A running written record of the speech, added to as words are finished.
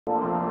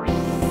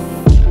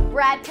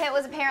Brad Pitt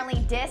was apparently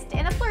dissed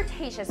in a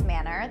flirtatious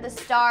manner. The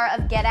star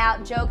of Get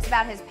Out jokes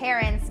about his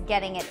parents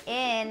getting it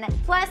in.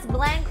 Plus,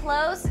 Glenn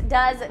Close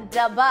does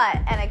da butt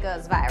and it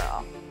goes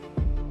viral.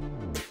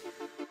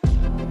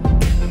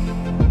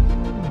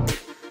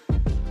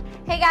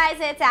 Hey guys,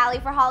 it's Ali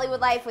for Hollywood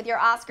Life with your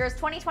Oscars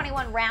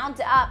 2021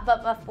 roundup.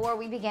 But before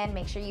we begin,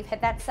 make sure you've hit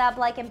that sub,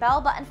 like, and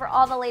bell button for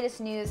all the latest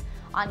news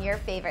on your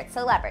favorite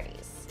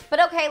celebrities.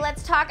 But okay,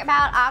 let's talk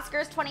about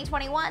Oscars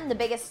 2021, the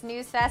biggest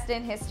snooze fest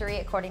in history,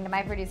 according to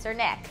my producer,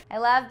 Nick. I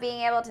love being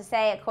able to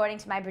say, according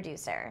to my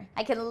producer.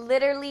 I can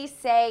literally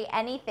say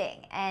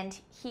anything, and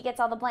he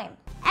gets all the blame.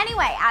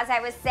 Anyway, as I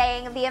was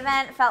saying, the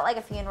event felt like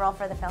a funeral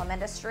for the film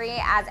industry,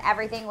 as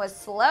everything was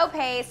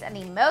slow-paced, and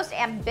the most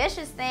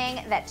ambitious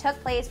thing that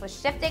took place was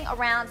shifting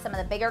around some of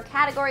the bigger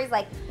categories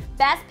like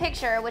Best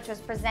Picture, which was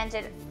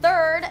presented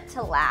third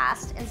to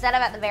last instead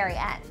of at the very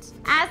end.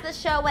 As the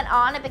show went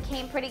on, it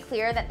became pretty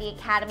clear that the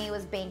Academy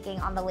was banking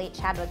on the late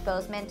Chadwick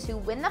Boseman to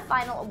win the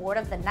final award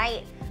of the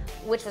night,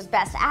 which was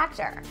Best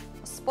Actor.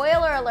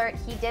 Spoiler alert,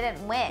 he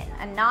didn't win.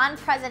 A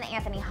non-present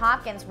Anthony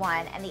Hopkins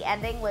won, and the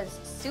ending was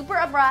super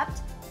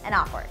abrupt and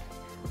awkward,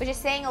 which is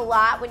saying a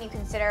lot when you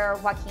consider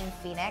Joaquin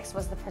Phoenix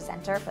was the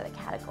presenter for the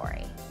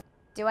category.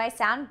 Do I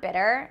sound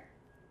bitter?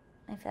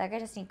 I feel like I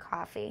just need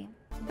coffee.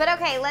 But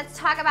okay, let's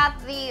talk about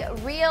the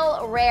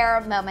real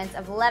rare moments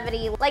of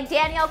levity, like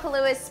Daniel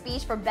Kaluuya's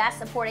speech for Best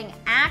Supporting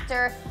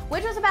Actor,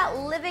 which was about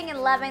living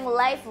and loving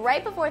life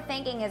right before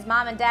thanking his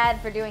mom and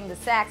dad for doing the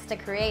sex to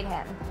create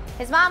him.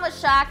 His mom was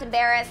shocked,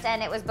 embarrassed,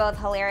 and it was both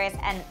hilarious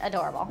and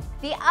adorable.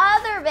 The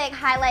other big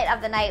highlight of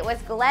the night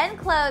was Glenn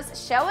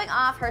Close showing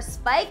off her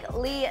Spike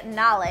Lee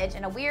knowledge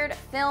in a weird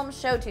film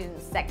show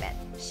tunes segment.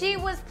 She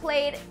was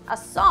played a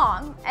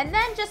song and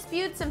then just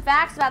spewed some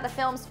facts about the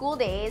film School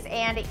Days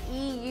and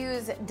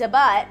EU's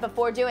debut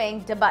before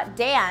doing debut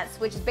dance,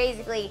 which is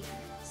basically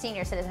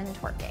senior citizen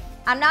twerking.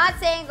 I'm not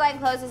saying Glenn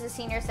Close is a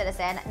senior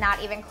citizen,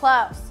 not even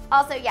close.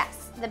 Also,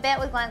 yes, the bit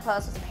with Glenn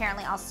Close was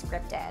apparently all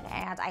scripted,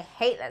 and I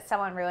hate that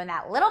someone ruined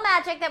that little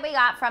magic that we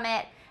got from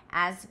it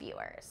as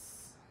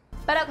viewers.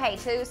 But okay,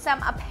 to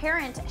some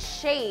apparent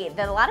shade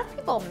that a lot of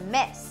people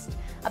missed.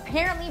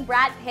 Apparently,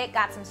 Brad Pitt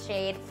got some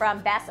shade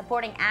from Best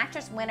Supporting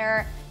Actress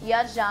winner Ye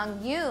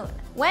Jung-yoon.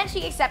 When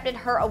she accepted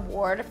her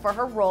award for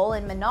her role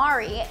in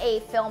Minari, a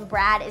film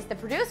Brad is the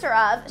producer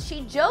of,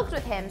 she joked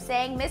with him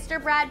saying,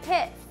 "Mr. Brad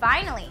Pitt,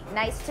 finally,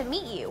 nice to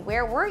meet you.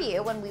 Where were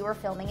you when we were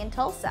filming in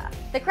Tulsa?"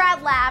 The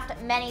crowd laughed,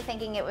 many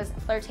thinking it was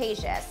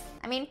flirtatious.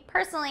 I mean,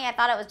 personally, I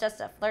thought it was just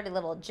a flirty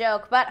little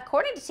joke, but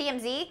according to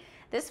TMZ,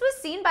 this was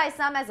seen by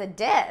some as a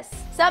diss.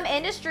 Some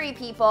industry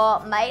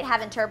people might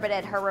have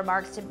interpreted her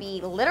remarks to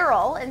be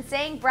literal and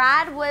saying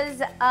Brad was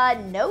a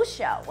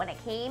no-show when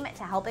it came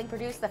to helping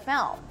produce the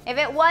film. If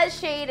it was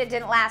shade, it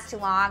didn't last too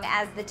long,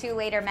 as the two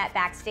later met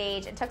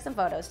backstage and took some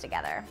photos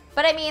together.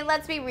 But I mean,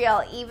 let's be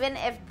real, even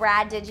if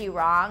Brad did you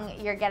wrong,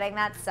 you're getting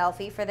that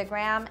selfie for the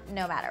gram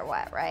no matter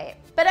what, right?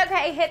 But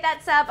okay, hit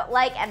that sub,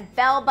 like, and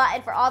bell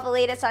button for all the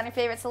latest on your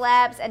favorite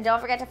celebs, and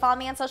don't forget to follow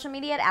me on social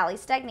media at Ali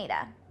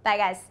Stagnitta. Bye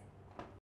guys.